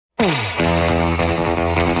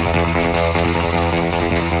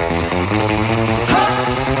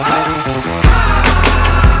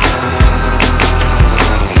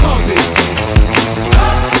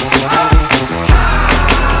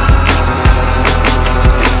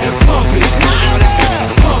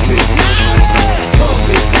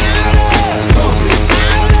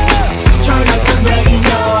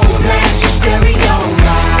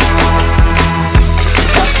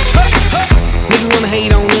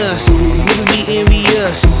us. Niggas be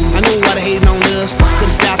envious. I know why they hating on us. Cause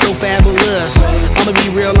the style so fabulous. I'ma be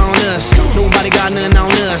real on us. Nobody got nothing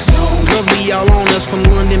on us. Girls be all on us from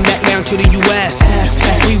London back down to the US.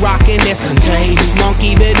 We rockin', that's contagious.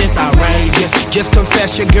 Monkey business outrageous. Just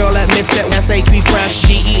confess your girl admits that SH we fresh.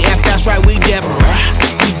 GEF, that's right, we different.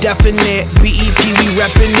 We definite. BEP, we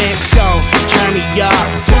reppin' it. So turn me up,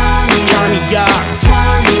 turn me up,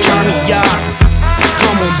 turn me up.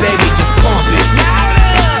 Come on, baby, just pump it,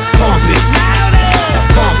 pump it,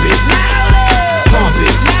 pump it, pump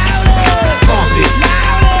it, pump it,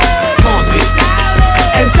 pump it,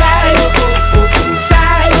 and say, yo,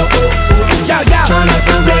 yo. Turn up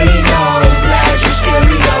the radio, blast your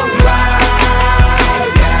stereo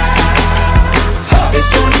right now. This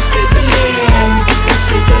joint is fizzling, it's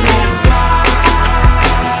sizzling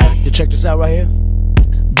right. You check this out right here.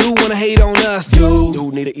 Do wanna hate on us,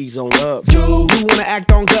 Dude need to ease on up. Do wanna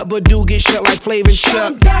act on gut, but do get shut like Flavor and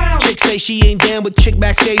Chuck. Chick say she ain't down, but chick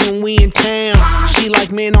backstage when we in town. She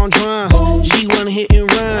like men on drums, she wanna hit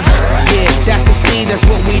and run. Yeah, that's the speed, that's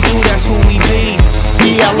what we do, that's who we be.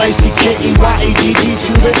 BLACKEYEDD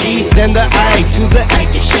to the E, then the A to the A.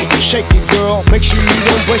 Shake it, girl. Make sure you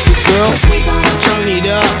don't break it, girl. We gonna Turn it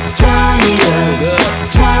up, turn it up,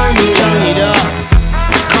 turn it up. turn it up.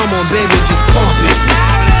 Come on, baby, just pump it,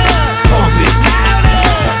 pump it,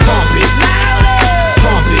 pump it,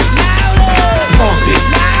 pump it, pump it,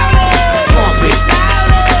 pump it,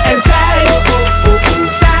 and say, yo,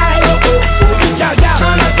 yo.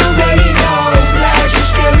 Turn up the radio, blast your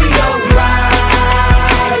stereo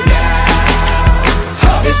right now.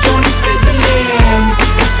 This joint is fizzling,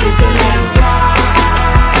 it's sizzling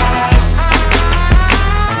right.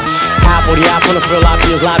 High 40 out from the fill, I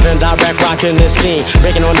feels live and direct, rocking the scene.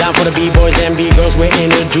 Breaking on down for the B-boys and B-girls, we're in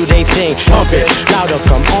to do they thing. Pump it, louder,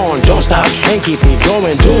 come on, don't stop, and keep it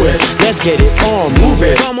going, do it. Let's get it on, move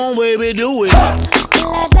it. Come on, baby, do it.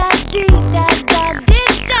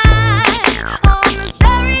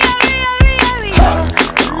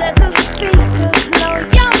 Let the speakers blow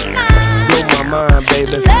your mind. Blow my mind,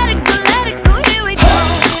 baby. Let it go, here we go.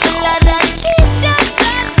 Let that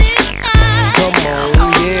Come on,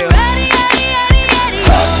 yeah. ready.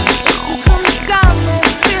 This is on the ground, it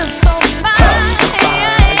feels so fine.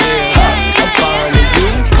 I'm fine with you.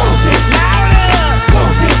 Pump it louder,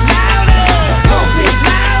 pump it louder, pump it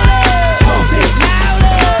louder, pump it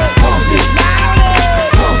louder, pump it louder,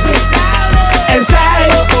 pump it louder, and say,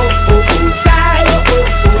 yo,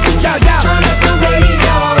 yo. Turn up the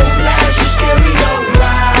radio, blast your stereo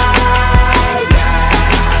right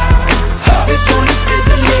now. This joint is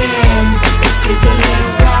fizzling, it's sizzling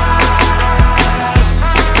right.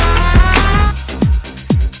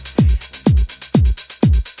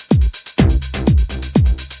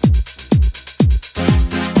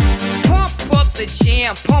 Pump up the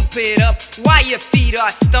jam, pump it up while your feet are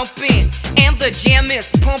stumping. And the jam is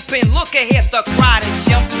pumping, look ahead, the crowd is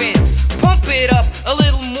jumping. Pump it up a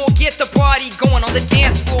little more, get the party going on the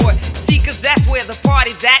dance floor. See, cause that's where the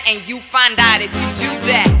party's at, and you find out if you do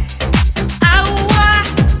that. I want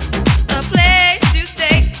a place to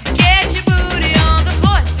stay, get your booty on the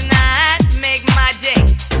floor tonight, make my day.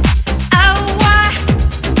 I want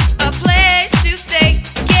a place to stay,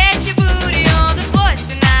 get your booty on the floor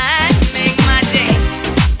tonight, make my day.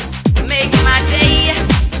 Make my day,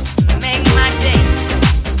 make my day,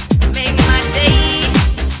 make my day,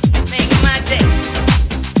 make my day.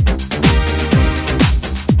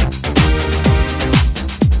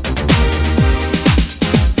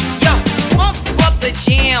 Yo, pump up the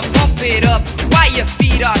jam, pump it up while your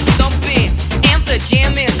feet are stumping. And the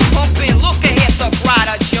jam is pumping, look ahead, the crowd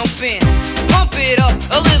are jumping. Pump it up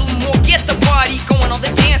a little more, get the party going on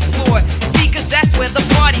the dance floor. See, cause that's where the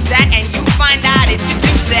party's at, and you find out if you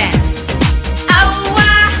do that.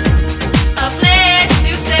 A place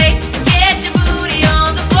to stay, get your booty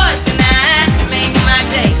on the floor tonight, make my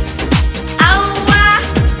day.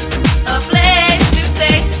 A place to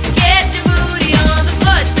stay, get your booty on the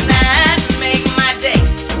floor tonight, make my day.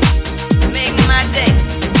 Make my day.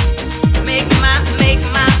 Make my day.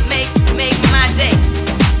 Make my day.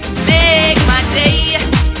 Make my day.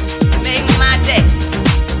 Make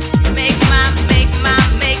my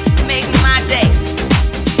day. Make my day.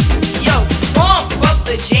 Yo, pump up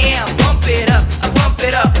the jam, pump it up, pump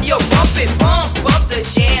it up. Yo, pump it, pump up the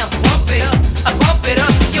jam, pump it up, pump it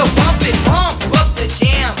up. Yo, pump it, pump up the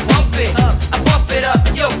jam, pump it up, pump it up.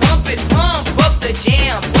 Yo, pump it, pump up the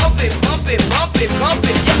jam, pump it, pump it, pump it, pump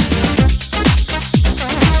it. Yo.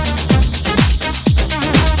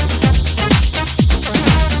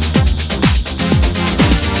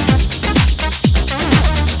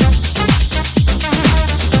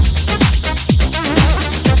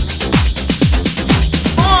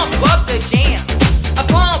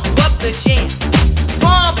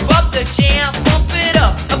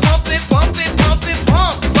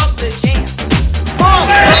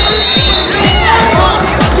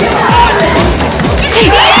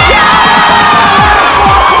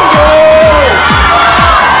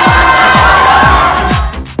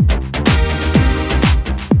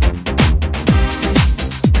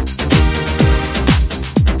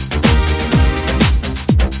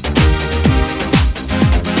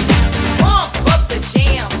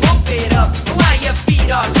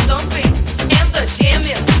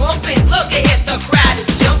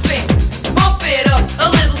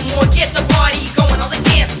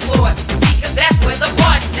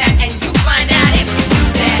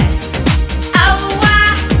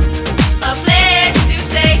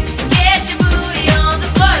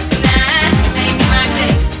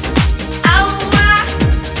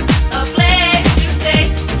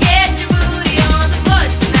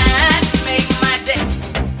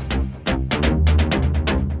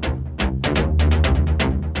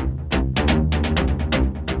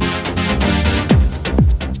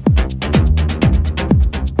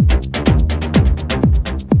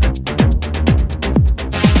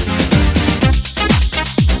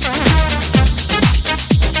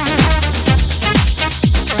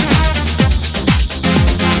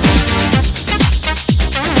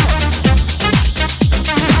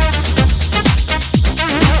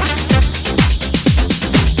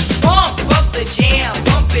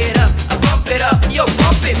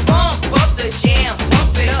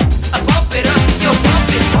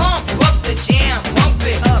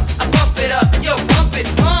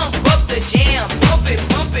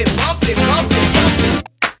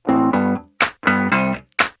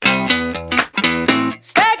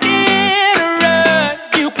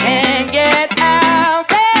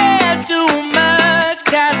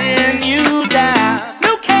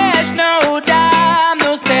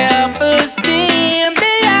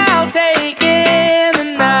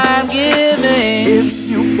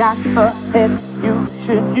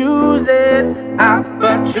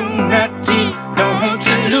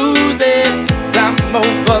 climb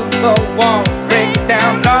over the wall, break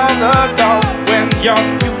down all the doors when your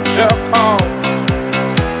future calls.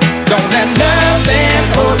 Don't let nothing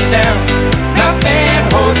hold down,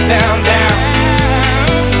 nothing hold down, down.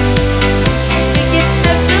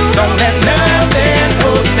 Don't let nothing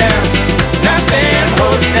hold down, nothing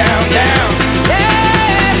hold down, down.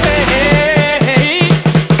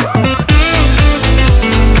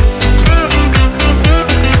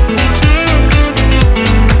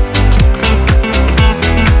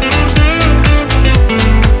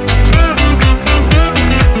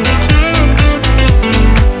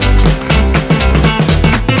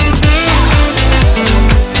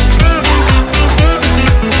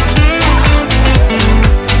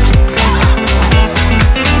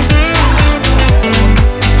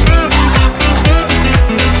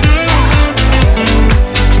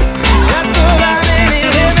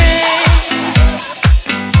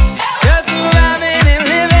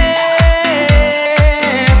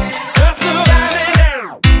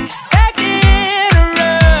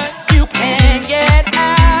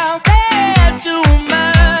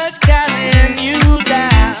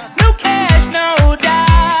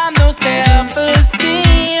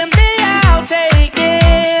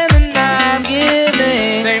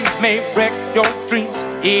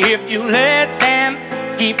 If you let them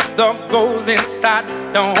keep the goals inside,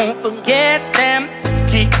 don't forget them.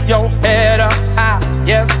 Keep your head up high,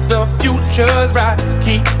 yes, the future's bright.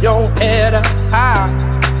 Keep your head up high.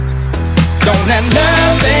 Don't let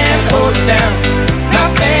nothing hold down,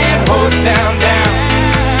 nothing hold down, down.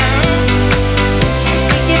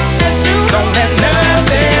 Don't let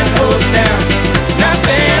nothing hold down,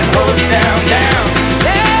 nothing hold down, down.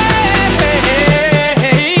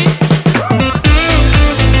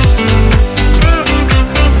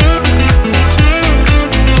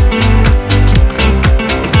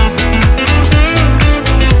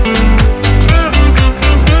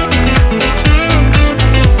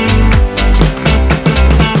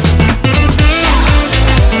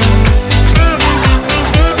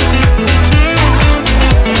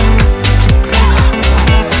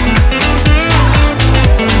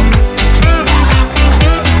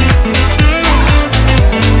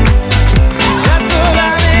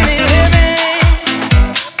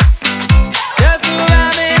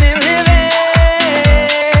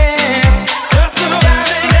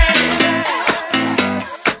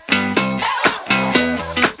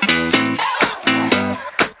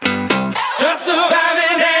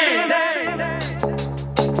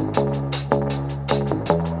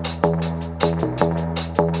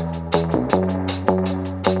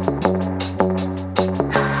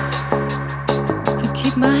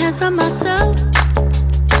 On myself,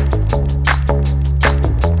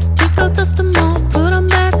 pick out, dust them off, put them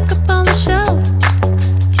back up on the shelf.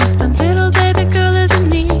 Yes, my little baby girl is in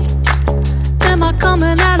need. Am I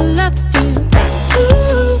coming out of left field?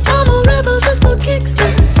 Ooh, I'm a rebel just for kicks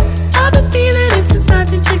now. I've been feeling it since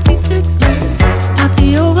 1966 now. Might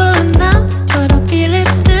be over now, but I feel it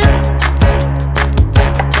still.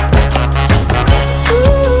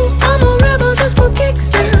 Ooh, I'm a rebel just for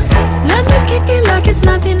kicks now. Let me kick it like it's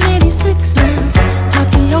 1986 now. Might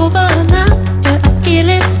be over now, but I feel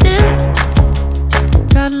it still.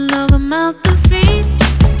 Got another mouth to feed.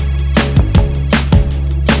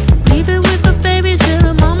 Leave it with the babies till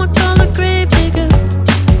the mama call the grave digger.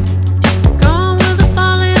 Gone with the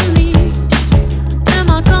falling leaves. Am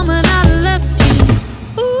I coming out of left field?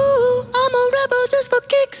 Ooh, I'm a rebel just for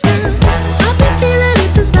kicks now. I've been feeling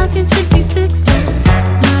it since 1966 now.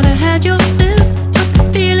 Might have had your fill, but I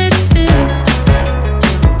feel it still.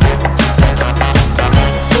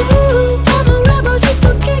 Ooh, I'm a rebel just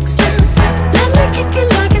for kicks now. Let me kick it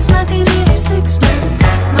like it's 1986 now.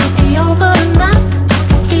 Might be over now,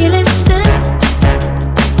 I feel it still.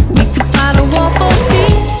 We could fight a war for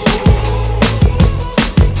peace.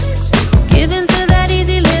 Give in to that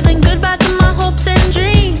easy living, goodbye to my hopes and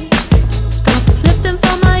dreams. Stop flipping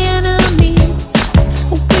for my enemies.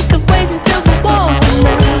 We could wait until the walls come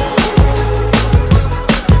down.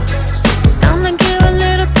 It's time to give a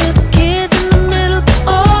little to the kids in the middle.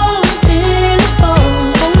 Oh, till it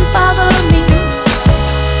falls, won't bother me.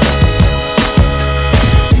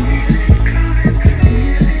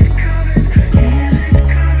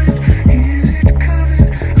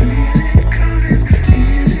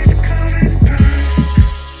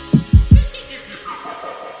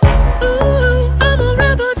 Ooh, I'm a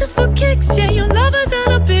rebel just for kicks. Yeah, your love is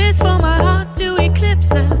an abyss for my heart to eclipse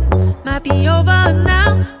now. Might be over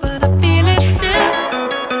now, but I feel it still.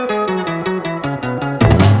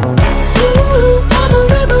 Ooh, I'm a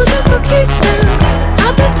rebel just for kicks now.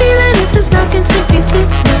 I've been feeling it since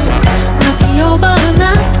 1966 now. Might be over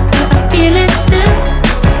now, but I feel it still.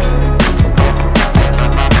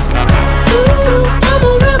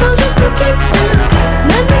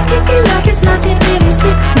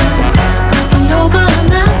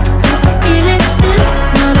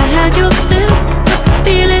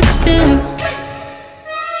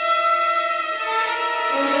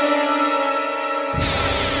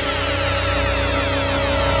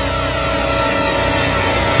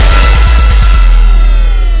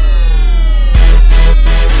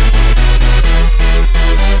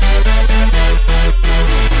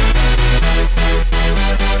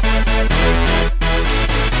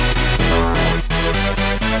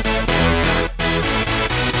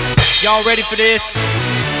 Y'all ready for this?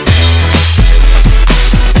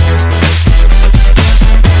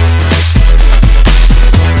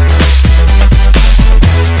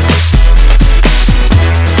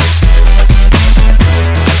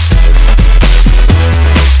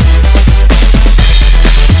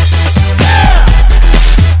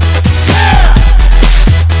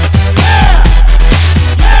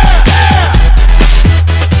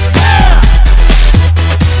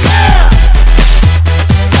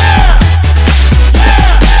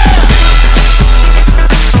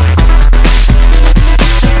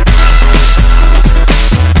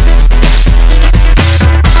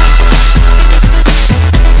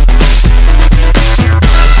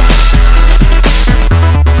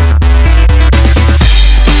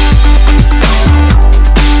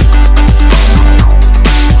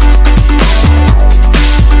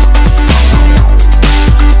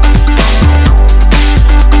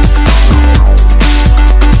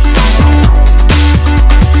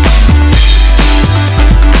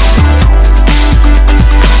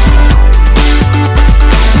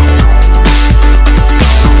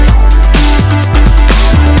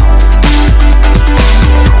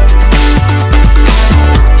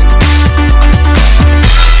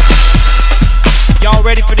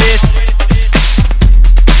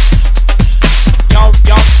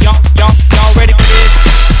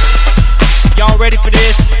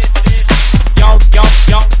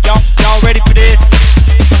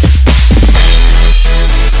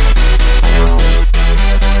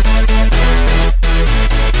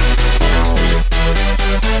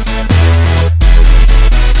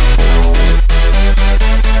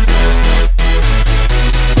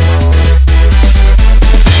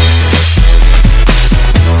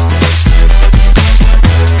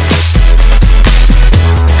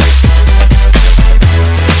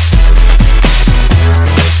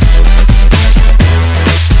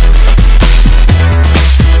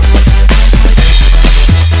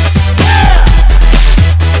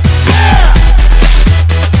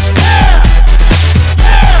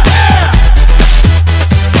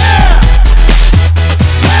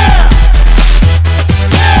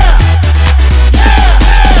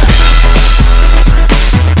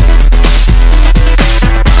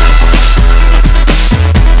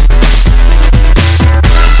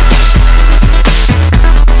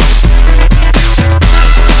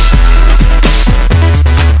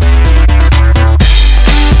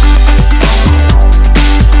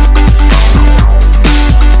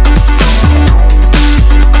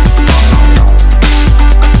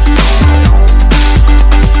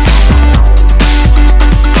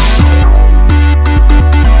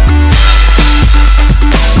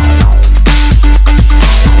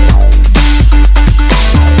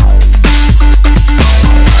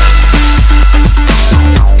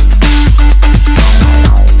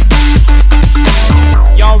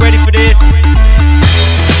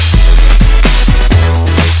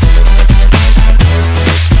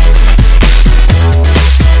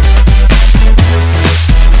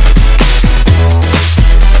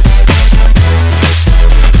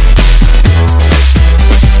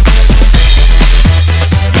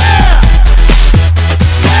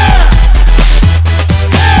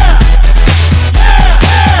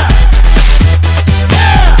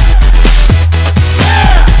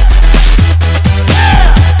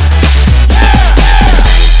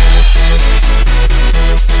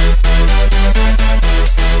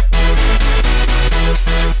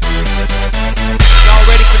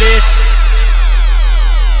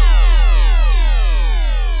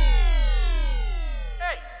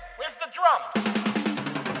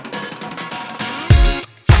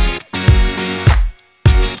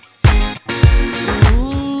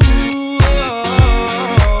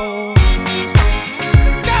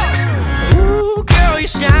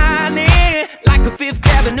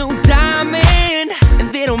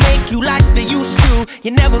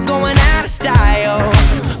 You're never going out of style.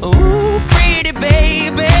 Ooh, pretty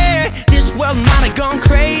baby, this world might have gone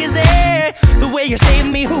crazy. The way you save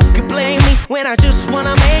me, who could blame me when I just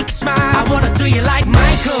wanna make you smile? I wanna do you like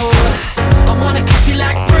Michael, I wanna kiss you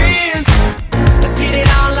like Prince. Let's get it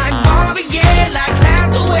on like Marvin Gaye, like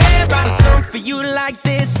Hathaway. Write a song for you like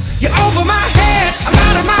this. You're over my head, I'm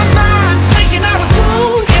out of my mind, thinking I was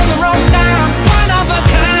born in the wrong time. One of a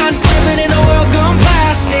kind, living in a world gone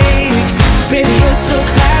plastic. Baby, you're so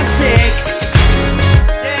classic.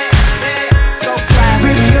 So classic.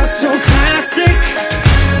 Baby, you're so classic.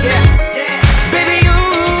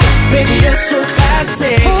 Baby, you're so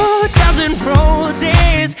classic. 4,000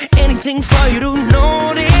 roses, anything for you to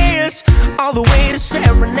notice. All the way to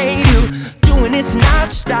serenade you, doing and it's not your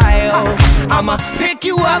style. I'ma pick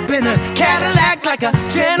you up in a Cadillac like a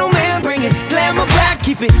gentleman, bring it glamour back,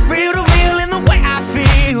 keep it real to real in the way I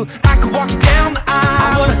feel. I could walk you down the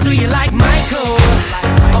aisle. I wanna throw you like Michael,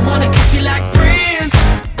 I wanna kiss you like Prince.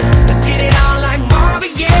 Let's get it on like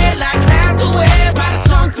Marvin Gaye, like Hathaway. Write a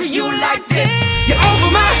song for you like this. You're over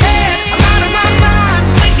my head, I'm out of my mind,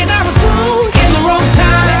 thinking I was wrong in the wrong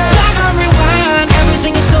time. It's like I rewind,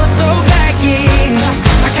 everything is so throwback-ish.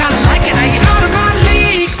 I kinda like it how you're out of my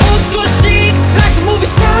league, old school chic, like a movie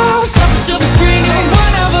star from a silver screen. You're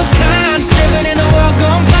one of a kind, living in a world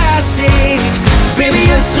gone plastic. Baby,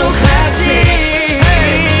 you're so classic.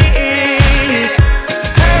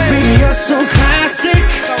 Baby, you're so classic.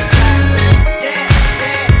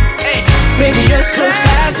 Baby, you're so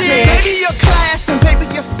classic. Baby, you're class and baby,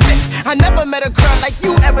 you're sick. I never met a girl like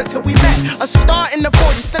you ever till we met. A star in the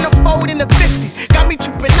 40s, centerfold in the 50s. Got me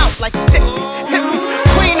tripping out like 60s. Hippies,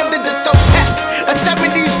 queen of the discotheque. A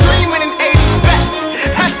 70s dream and an 80s best.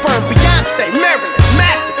 Hepburn, Beyonce, Marilyn,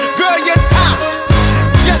 Massive. Girl, you're timeless.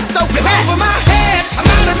 Just so classy. Over my head, I'm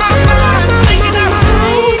out of my mind, thinking I was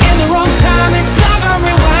wrong in the wrong time. It's like I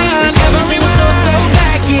rewind, everything was so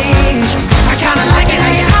throwback-ish. I kinda like it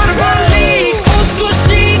how you're out of my league, old school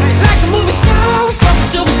chic, like a movie star from a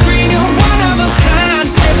silver screen. You're one of a kind,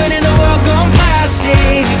 living in a world gone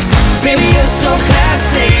plastic. Baby, you're so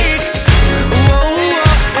classic. Oh,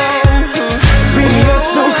 oh, oh. Baby, you're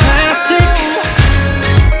so classic.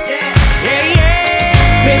 Yeah,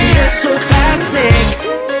 yeah. Baby, you're so classic.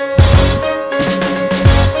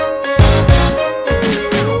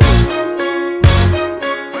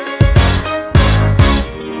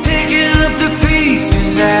 Picking up the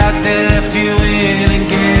pieces out that left you in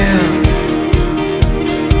again.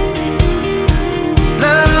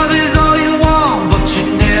 Love is all you want, but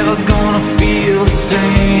you're never gonna feel the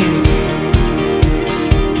same.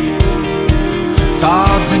 It's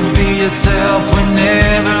hard to be yourself when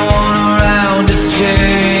everyone around is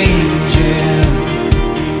changing.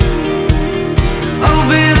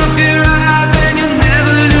 Open up your eyes and you'll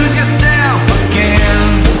never lose yourself again.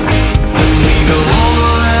 We go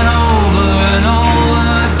over and over and over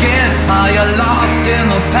again. Are you lost in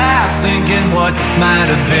the past, thinking what might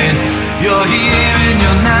have been? You're here and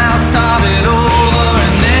you're now, start it over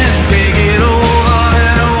and then take it over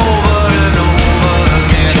and over and over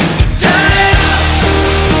again. Turn it up.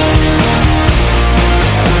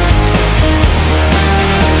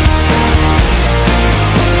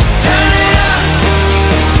 Turn it up.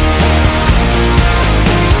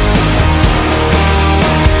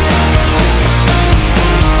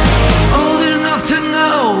 Old enough to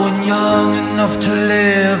know and young enough to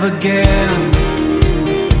live again.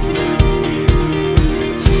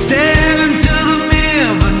 Stare into the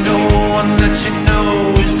mirror, but no one that you know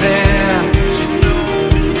is there.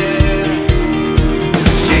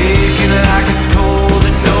 Shaking like it's cold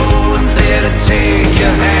and no one's there to take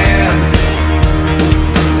your hand.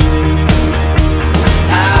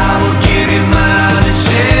 I will give you mine and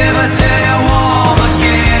shiver till you're warm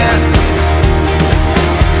again.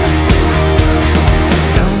 So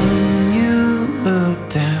don't you look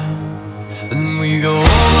down, and we go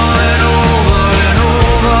over and over and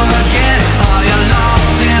over again. Are you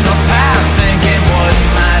lost in the past, thinking what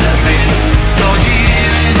might have been? You're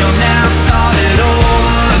here and you're now, start it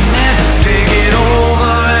over and then take it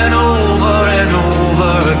over and over and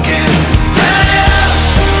over again. Turn it up.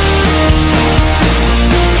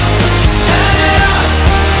 Turn it up.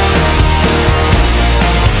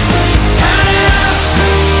 Turn it up.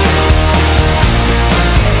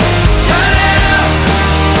 Turn it up.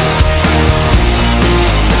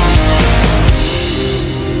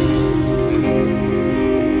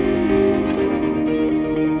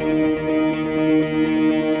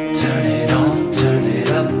 Turn it on, turn it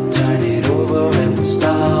up, turn it over and we'll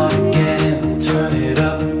start again. Turn it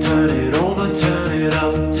up, turn it over, turn it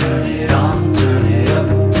up, turn